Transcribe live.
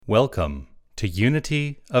Welcome to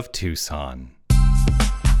Unity of Tucson. I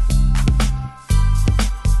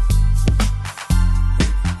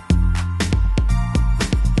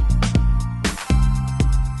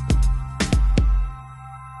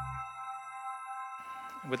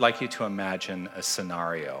would like you to imagine a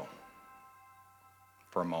scenario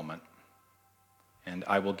for a moment. And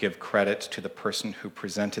I will give credit to the person who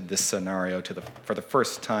presented this scenario for the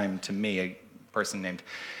first time to me, a person named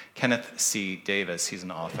Kenneth C. Davis. He's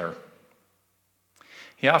an author.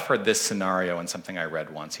 He offered this scenario in something I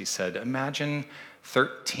read once. He said, imagine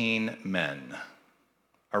 13 men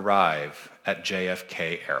arrive at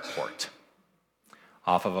JFK Airport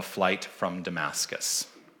off of a flight from Damascus.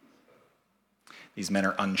 These men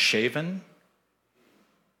are unshaven.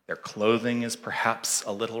 Their clothing is perhaps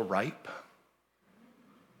a little ripe.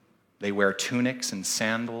 They wear tunics and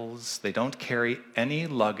sandals. They don't carry any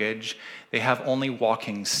luggage. They have only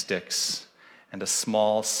walking sticks and a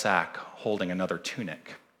small sack holding another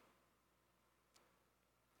tunic.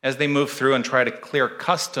 As they move through and try to clear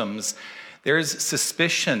customs, there's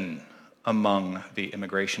suspicion among the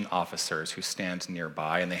immigration officers who stand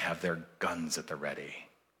nearby, and they have their guns at the ready.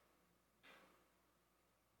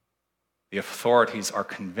 The authorities are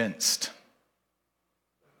convinced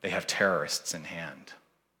they have terrorists in hand.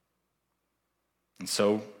 And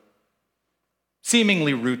so,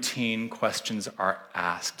 seemingly routine questions are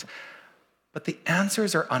asked, but the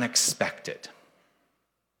answers are unexpected.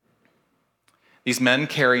 These men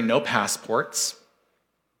carry no passports.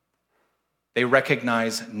 They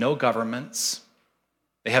recognize no governments.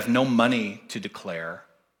 They have no money to declare.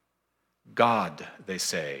 God, they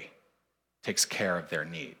say, takes care of their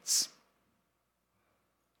needs.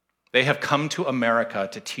 They have come to America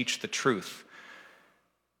to teach the truth.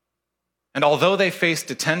 And although they face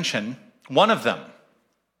detention, one of them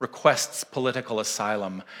requests political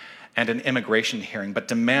asylum and an immigration hearing, but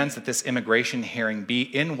demands that this immigration hearing be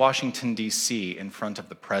in Washington, D.C., in front of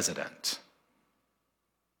the president.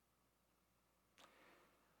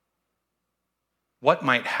 What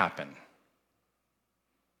might happen,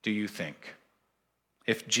 do you think,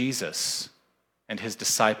 if Jesus and his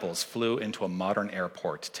disciples flew into a modern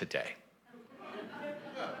airport today?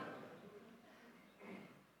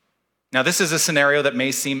 Now, this is a scenario that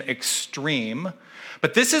may seem extreme,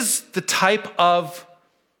 but this is the type of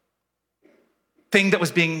thing that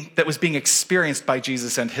was being experienced by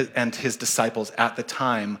Jesus and his disciples at the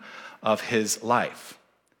time of his life.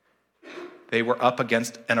 They were up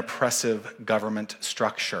against an oppressive government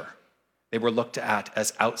structure. They were looked at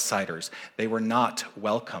as outsiders. They were not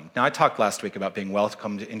welcomed. Now, I talked last week about being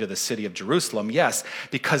welcomed into the city of Jerusalem, yes,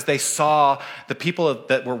 because they saw the people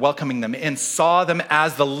that were welcoming them in, saw them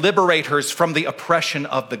as the liberators from the oppression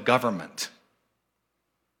of the government.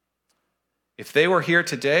 If they were here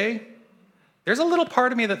today, there's a little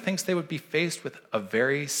part of me that thinks they would be faced with a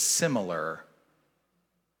very similar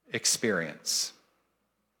experience.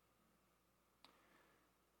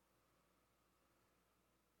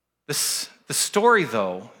 The story,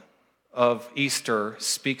 though, of Easter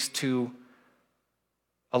speaks to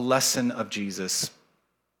a lesson of Jesus.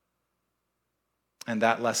 And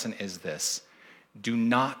that lesson is this: do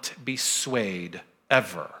not be swayed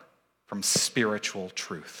ever from spiritual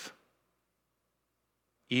truth.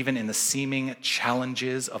 Even in the seeming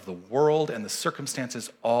challenges of the world and the circumstances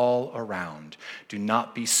all around, do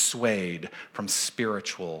not be swayed from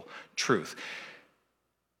spiritual truth.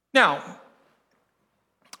 Now,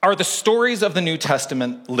 are the stories of the New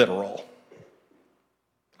Testament literal?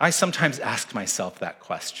 I sometimes ask myself that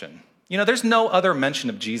question. You know, there's no other mention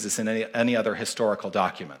of Jesus in any other historical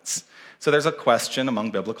documents. So there's a question among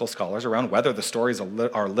biblical scholars around whether the stories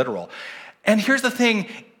are literal. And here's the thing,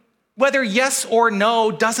 whether yes or no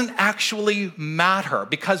doesn't actually matter,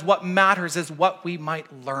 because what matters is what we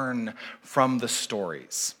might learn from the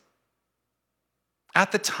stories.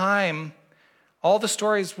 At the time, all the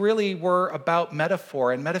stories really were about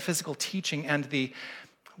metaphor and metaphysical teaching and the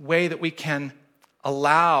way that we can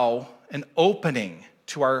allow an opening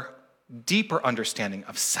to our deeper understanding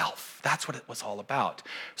of self. That's what it was all about.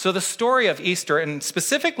 So the story of Easter, and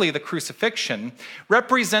specifically the crucifixion,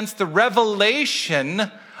 represents the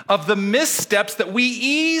revelation of the missteps that we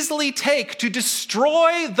easily take to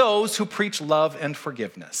destroy those who preach love and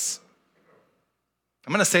forgiveness.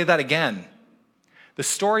 I'm going to say that again. The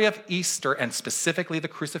story of Easter, and specifically the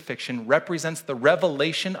crucifixion, represents the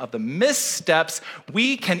revelation of the missteps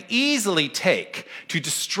we can easily take to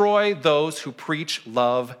destroy those who preach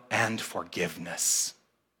love and forgiveness.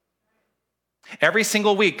 Every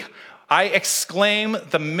single week, I exclaim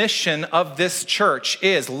the mission of this church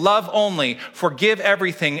is love only, forgive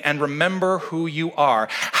everything, and remember who you are.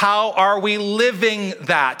 How are we living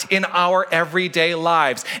that in our everyday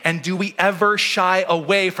lives? And do we ever shy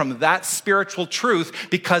away from that spiritual truth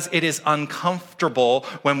because it is uncomfortable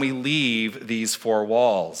when we leave these four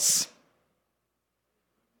walls?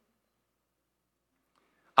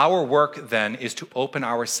 Our work then is to open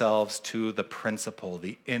ourselves to the principle,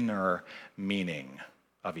 the inner meaning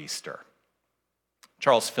of Easter.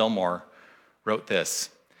 Charles Fillmore wrote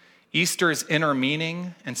this: Easter's inner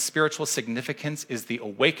meaning and spiritual significance is the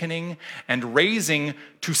awakening and raising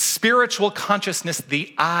to spiritual consciousness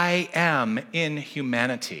the I am in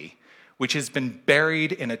humanity, which has been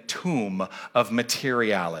buried in a tomb of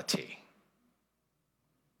materiality.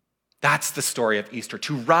 That's the story of Easter,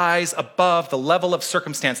 to rise above the level of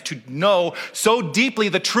circumstance, to know so deeply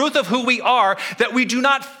the truth of who we are that we do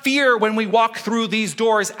not fear when we walk through these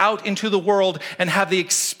doors out into the world and have the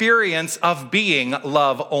experience of being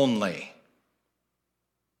love only.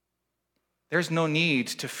 There's no need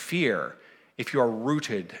to fear if you are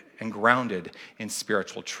rooted and grounded in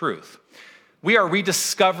spiritual truth. We are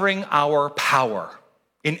rediscovering our power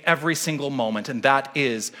in every single moment, and that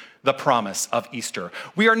is the promise of Easter.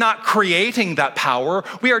 We are not creating that power.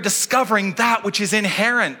 We are discovering that which is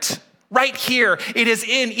inherent right here. It is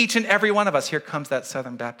in each and every one of us. Here comes that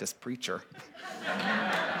Southern Baptist preacher.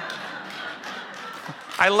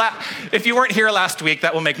 If you weren't here last week,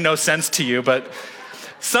 that will make no sense to you, but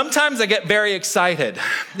sometimes I get very excited,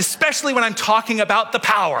 especially when I'm talking about the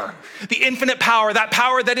power, the infinite power, that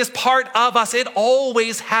power that is part of us. It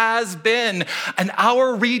always has been. And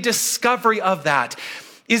our rediscovery of that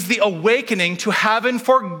is the awakening to having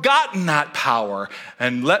forgotten that power.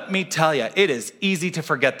 And let me tell you, it is easy to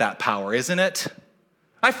forget that power, isn't it?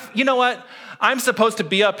 You know what? I'm supposed to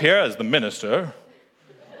be up here as the minister,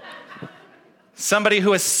 somebody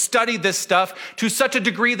who has studied this stuff to such a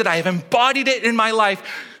degree that I have embodied it in my life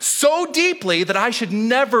so deeply that I should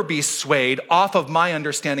never be swayed off of my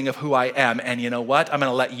understanding of who I am. And you know what? I'm going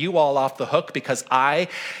to let you all off the hook because I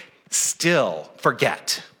still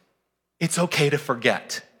forget. It's okay to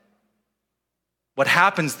forget. What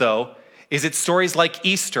happens, though, is it's stories like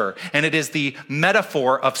Easter, and it is the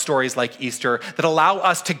metaphor of stories like Easter that allow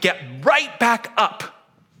us to get right back up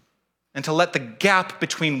and to let the gap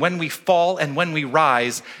between when we fall and when we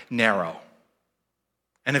rise narrow.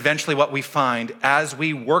 And eventually what we find as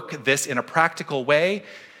we work this in a practical way,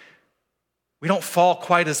 we don't fall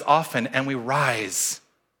quite as often and we rise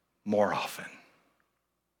more often.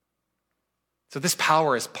 So this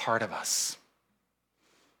power is part of us.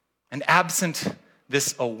 And absent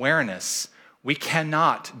this awareness, we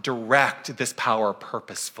cannot direct this power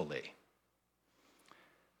purposefully.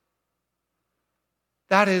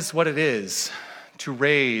 That is what it is to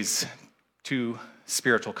raise to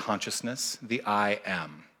spiritual consciousness, the I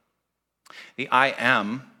am. The I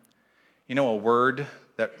am, you know a word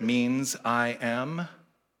that means I am?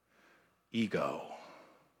 Ego.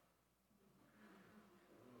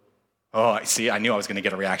 Oh, I see, I knew I was going to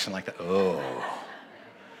get a reaction like that. Oh.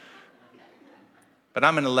 But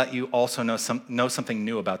I'm going to let you also know something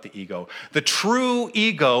new about the ego. The true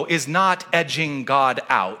ego is not edging God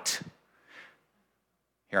out.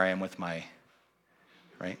 Here I am with my,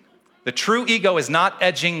 right? The true ego is not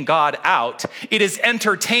edging God out. It is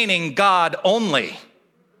entertaining God only.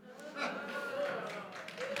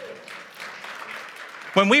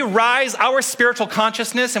 When we rise our spiritual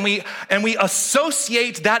consciousness and we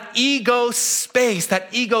associate that ego space, that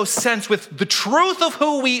ego sense with the truth of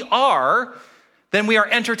who we are, then we are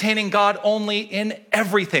entertaining God only in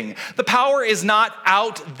everything. The power is not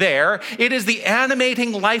out there. It is the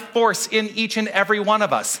animating life force in each and every one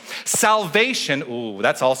of us. Salvation, ooh,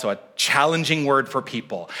 that's also a challenging word for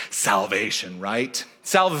people. Salvation, right?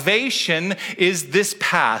 Salvation is this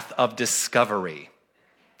path of discovery.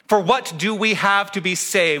 For what do we have to be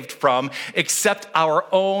saved from except our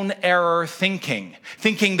own error thinking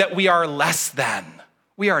that we are less than?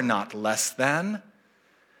 We are not less than.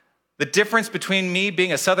 The difference between me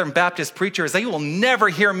being a Southern Baptist preacher is that you will never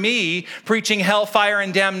hear me preaching hellfire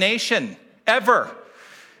and damnation, ever.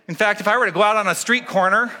 In fact, if I were to go out on a street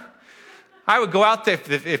corner, I would go out there,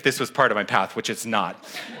 if this was part of my path, which it's not.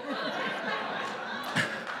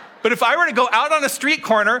 But if I were to go out on a street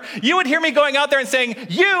corner, you would hear me going out there and saying,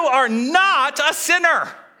 "You are not a sinner."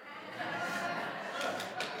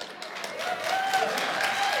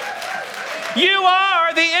 You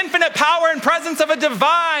are the infinite power and presence of a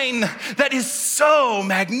divine that is so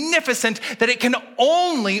magnificent that it can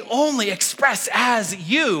only express as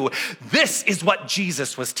you. This is what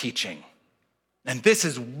Jesus was teaching. And this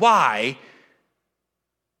is why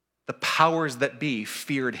the powers that be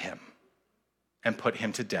feared him and put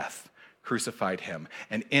him to death, crucified him.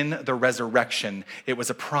 And in the resurrection, it was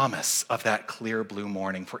a promise of that clear blue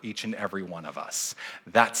morning for each and every one of us.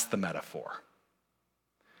 That's the metaphor.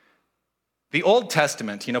 The Old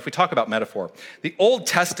Testament, if we talk about metaphor, the Old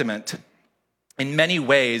Testament, in many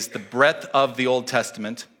ways, the breadth of the Old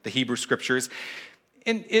Testament, the Hebrew Scriptures,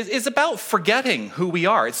 is about forgetting who we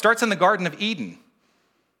are. It starts in the Garden of Eden,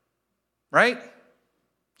 right?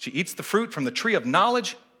 She eats the fruit from the tree of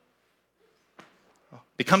knowledge,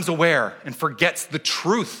 becomes aware and forgets the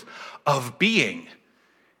truth of being,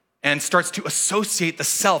 and starts to associate the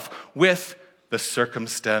self with the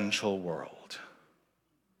circumstantial world.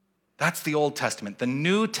 That's the Old Testament. The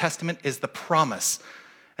New Testament is the promise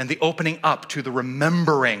and the opening up to the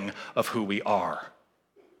remembering of who we are.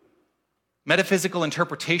 Metaphysical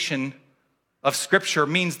interpretation of Scripture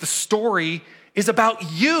means the story is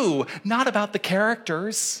about you, not about the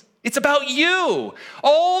characters. It's about you.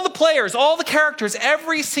 All the players, all the characters,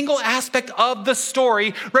 every single aspect of the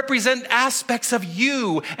story represent aspects of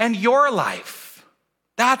you and your life.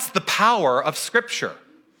 That's the power of Scripture.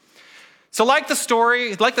 So like the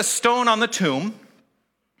story, like the stone on the tomb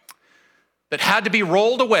that had to be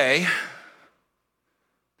rolled away,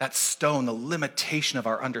 that stone, the limitation of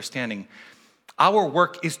our understanding, our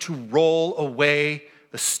work is to roll away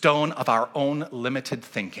the stone of our own limited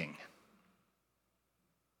thinking.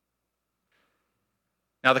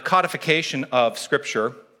 Now, the codification of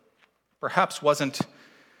Scripture perhaps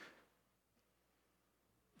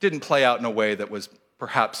didn't play out in a way that was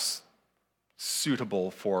perhaps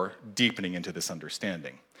suitable for deepening into this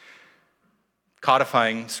understanding.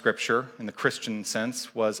 Codifying Scripture in the Christian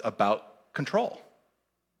sense was about control.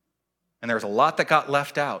 And there was a lot that got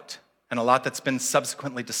left out and a lot that's been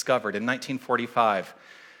subsequently discovered. In 1945,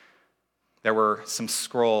 there were some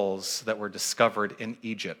scrolls that were discovered in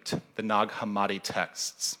Egypt, the Nag Hammadi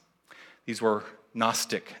texts. These were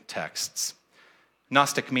Gnostic texts.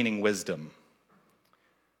 Gnostic meaning wisdom.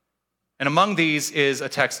 And among these is a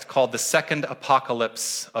text called the Second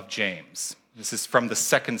Apocalypse of James. This is from the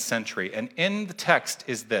 2nd century. And in the text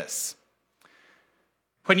is this: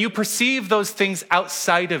 when you perceive those things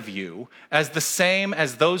outside of you as the same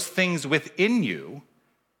as those things within you,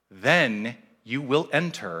 then you will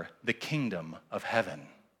enter the kingdom of heaven.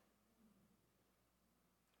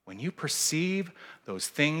 When you perceive those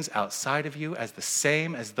things outside of you as the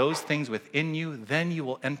same as those things within you, then you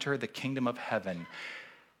will enter the kingdom of heaven.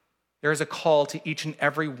 There is a call to each and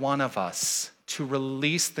every one of us to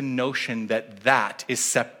release the notion that that is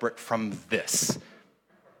separate from this.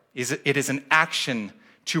 It is an action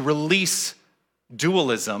to release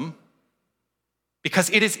dualism, because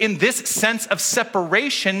it is in this sense of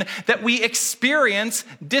separation that we experience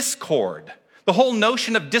discord. The whole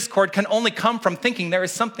notion of discord can only come from thinking there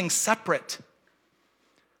is something separate.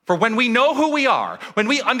 For when we know who we are, when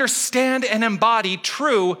we understand and embody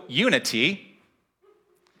true unity,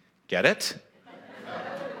 get it?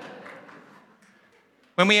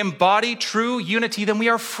 When we embody true unity, then we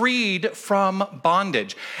are freed from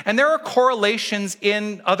bondage. And there are correlations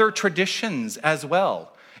in other traditions as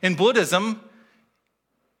well. In Buddhism,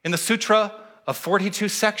 in the Sutra of 42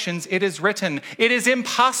 sections, it is written, it is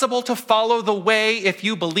impossible to follow the way if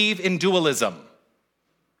you believe in dualism.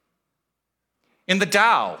 In the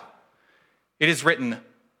Tao, it is written,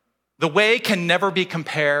 the way can never be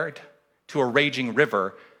compared to a raging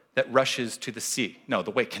river that rushes to the sea. No,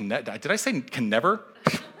 the way can never. Did I say can never?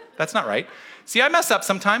 That's not right. See, I mess up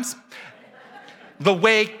sometimes. The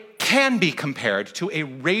way can be compared to a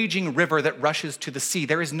raging river that rushes to the sea.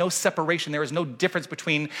 There is no separation. There is no difference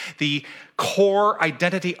between the core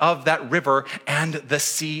identity of that river and the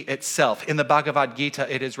sea itself. In the Bhagavad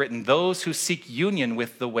Gita, it is written, those who seek union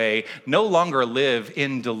with the way no longer live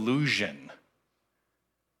in delusion.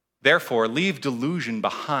 Therefore, leave delusion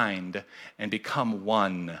behind and become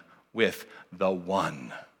one with the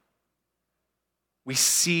one. We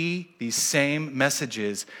see these same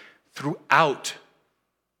messages throughout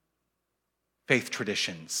faith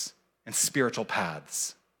traditions and spiritual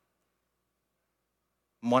paths.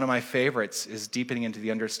 One of my favorites is deepening into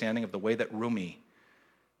the understanding of the way that Rumi,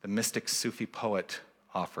 the mystic Sufi poet,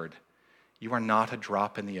 offered. You are not a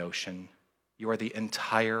drop in the ocean. You are the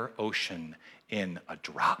entire ocean in a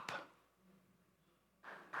drop.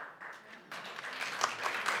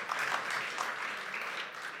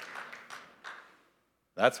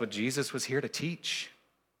 That's what Jesus was here to teach.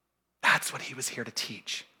 That's what he was here to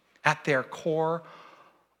teach. At their core,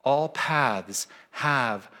 all paths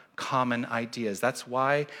have common ideas. That's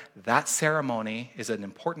why that ceremony is an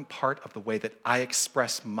important part of the way that I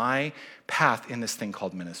express my path in this thing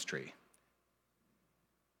called ministry.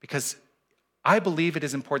 because I believe it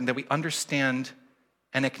is important that we understand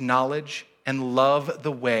and acknowledge and love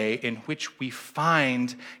the way in which we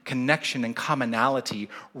find connection and commonality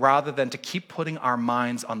rather than to keep putting our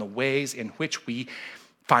minds on the ways in which we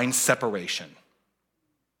find separation.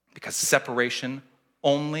 Because separation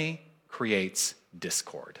only creates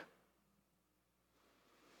discord.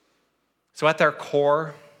 So at their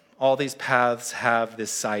core, all these paths have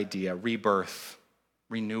this idea: rebirth,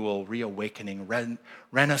 renewal, reawakening,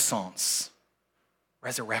 renaissance,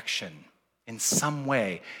 resurrection. In some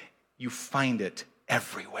way, you find it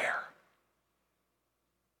everywhere.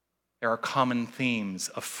 There are common themes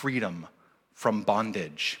of freedom from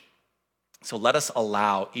bondage. So let us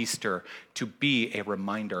allow Easter to be a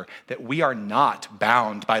reminder that we are not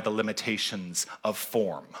bound by the limitations of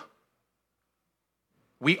form.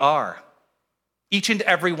 We are, each and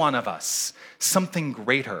every one of us, something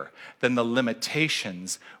greater than the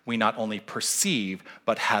limitations we not only perceive,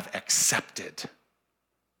 but have accepted.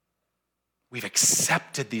 We've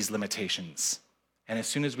accepted these limitations. And as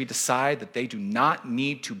soon as we decide that they do not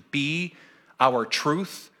need to be our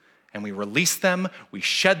truth, and we release them, we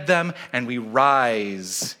shed them, and we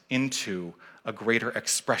rise into a greater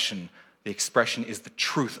expression. The expression is the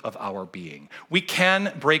truth of our being. We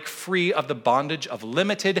can break free of the bondage of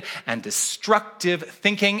limited and destructive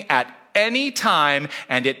thinking at any time,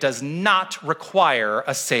 and it does not require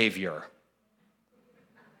a savior.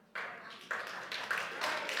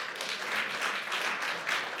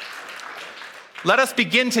 Let us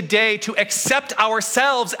begin today to accept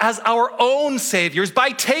ourselves as our own saviors by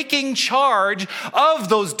taking charge of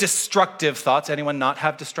those destructive thoughts. Anyone not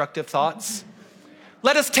have destructive thoughts?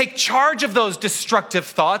 Let us take charge of those destructive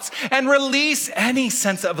thoughts and release any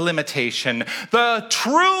sense of limitation. The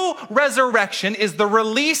true resurrection is the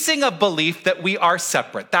releasing of belief that we are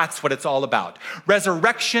separate. That's what it's all about.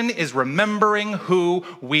 Resurrection is remembering who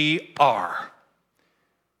we are.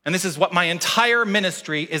 And this is what my entire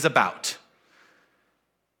ministry is about.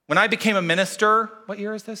 When I became a minister, what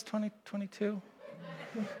year is this, 2022?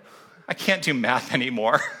 I can't do math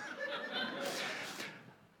anymore.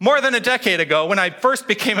 More than a decade ago, when I first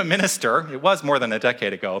became a minister, it was more than a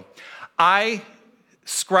decade ago, I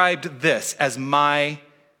scribed this as my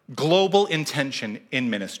global intention in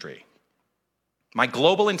ministry. My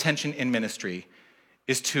global intention in ministry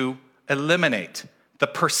is to eliminate the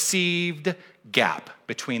perceived gap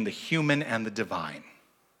between the human and the divine.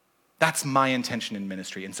 That's my intention in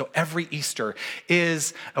ministry. And so every Easter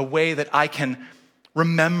is a way that I can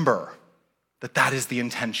remember that that is the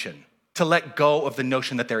intention, to let go of the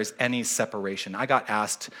notion that there is any separation. I got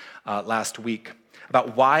asked last week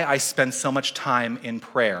about why I spend so much time in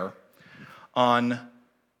prayer on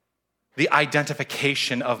the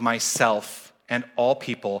identification of myself and all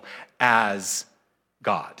people as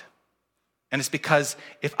God. And it's because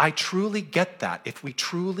if I truly get that, if we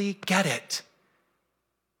truly get it,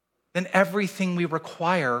 then everything we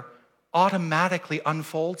require automatically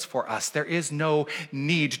unfolds for us. There is no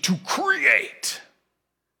need to create.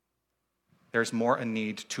 There's more a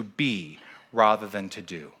need to be rather than to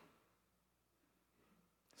do.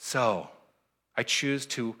 So, I choose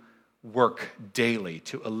to work daily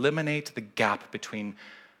to eliminate the gap between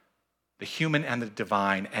the human and the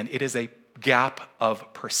divine, and it is a gap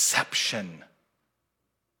of perception.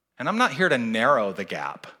 And I'm not here to narrow the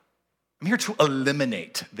gap. I'm here to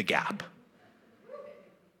eliminate the gap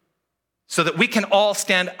so that we can all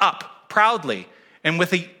stand up proudly and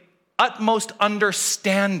with the utmost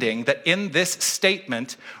understanding that in this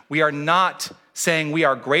statement, we are not saying we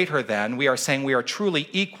are greater than, we are saying we are truly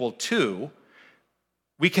equal to.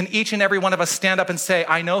 We can each and every one of us stand up and say,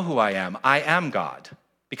 I know who I am God,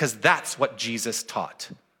 because that's what Jesus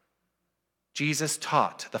taught. Jesus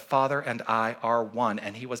taught the Father and I are one,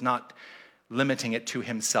 and he was not limiting it to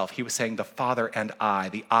himself. He was saying the Father and I,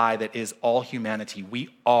 the I that is all humanity, we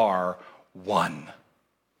are one.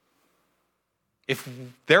 If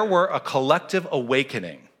there were a collective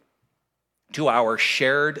awakening to our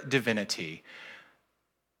shared divinity,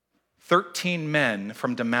 13 men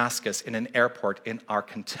from Damascus in an airport in our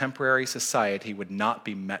contemporary society would not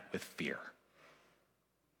be met with fear.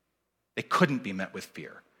 They couldn't be met with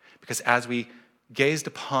fear, because as we gazed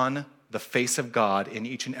upon the face of God in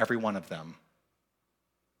each and every one of them,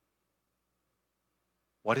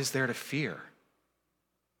 what is there to fear?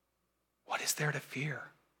 What is there to fear?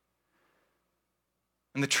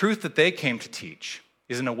 And the truth that they came to teach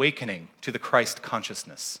is an awakening to the Christ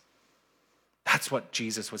consciousness. That's what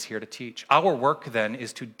Jesus was here to teach. Our work then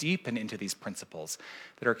is to deepen into these principles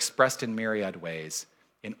that are expressed in myriad ways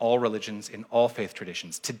in all religions, in all faith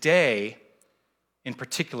traditions. Today, in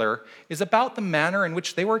particular, is about the manner in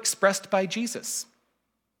which they were expressed by Jesus.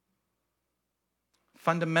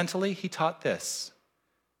 fundamentally, he taught this: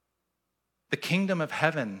 the kingdom of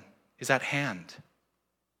heaven is at hand.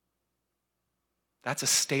 That's a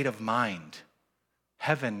state of mind.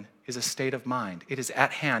 Heaven is a state of mind. It is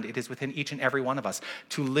at hand. It is within each and every one of us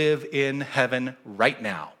to live in heaven right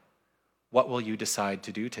now. What will you decide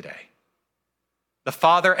to do today? The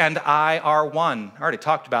Father and I are one. I already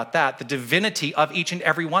talked about that. The divinity of each and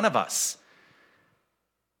every one of us.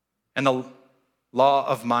 And the law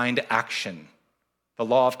of mind action, the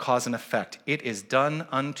law of cause and effect. It is done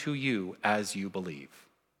unto you as you believe.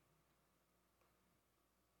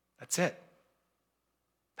 That's it.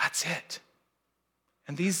 That's it.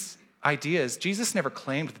 And these ideas, Jesus never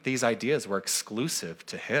claimed that these ideas were exclusive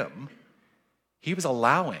to him. He was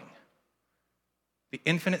allowing the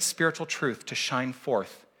infinite spiritual truth to shine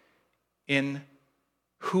forth in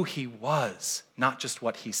who he was, not just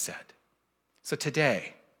what he said. So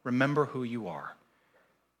today, remember who you are.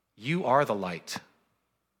 You are the light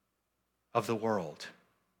of the world.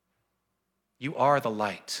 You are the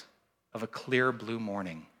light of a clear blue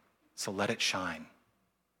morning, so let it shine.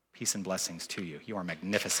 Peace and blessings to you. You are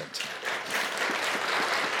magnificent.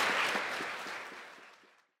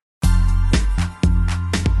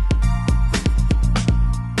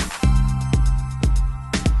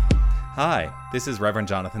 Hi, this is Reverend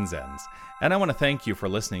Jonathan Zenz, and I want to thank you for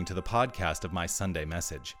listening to the podcast of my Sunday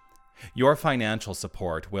message. Your financial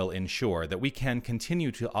support will ensure that we can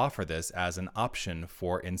continue to offer this as an option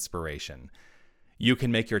for inspiration. You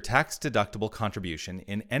can make your tax-deductible contribution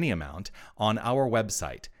in any amount on our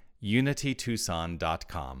website,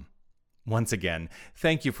 unitytucson.com. Once again,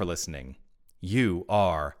 thank you for listening. You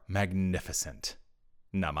are magnificent.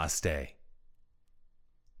 Namaste.